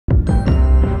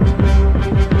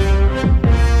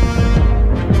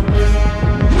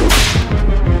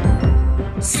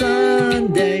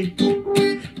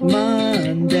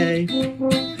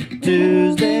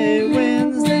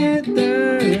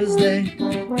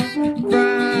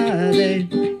Friday,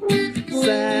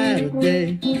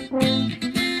 Saturday,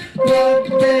 what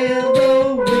day of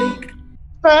the week?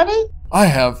 Friday? I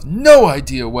have no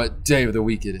idea what day of the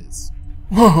week it is.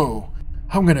 Whoa,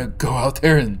 I'm gonna go out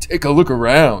there and take a look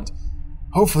around.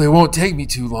 Hopefully it won't take me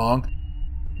too long.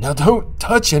 Now don't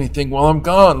touch anything while I'm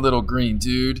gone, little green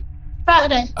dude.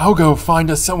 Friday. I'll go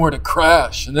find us somewhere to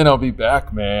crash, and then I'll be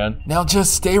back, man. Now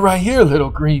just stay right here,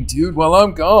 little green dude, while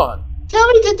I'm gone. Tell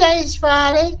me today's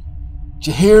Friday. Did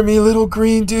you hear me, little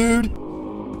green dude?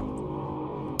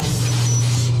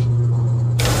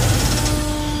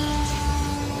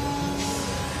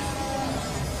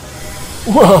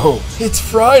 Whoa, it's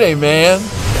Friday, man.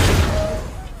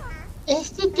 Is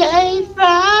today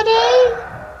Friday?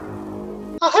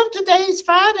 I hope today's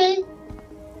Friday.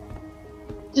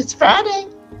 It's Friday.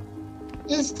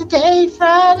 Is today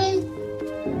Friday?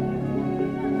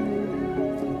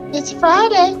 It's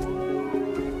Friday.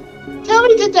 Tell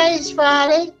me today's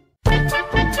Friday.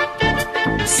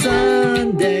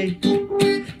 Sunday,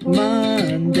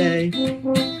 Monday,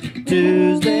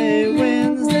 Tuesday,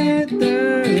 Wednesday,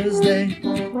 Thursday,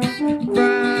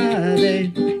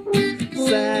 Friday,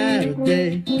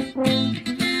 Saturday,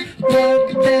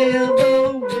 what day of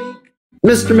the week?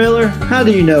 Mr. Miller, how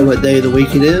do you know what day of the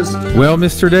week it is? Well,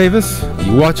 Mr. Davis,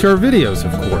 you watch our videos,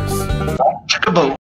 of course.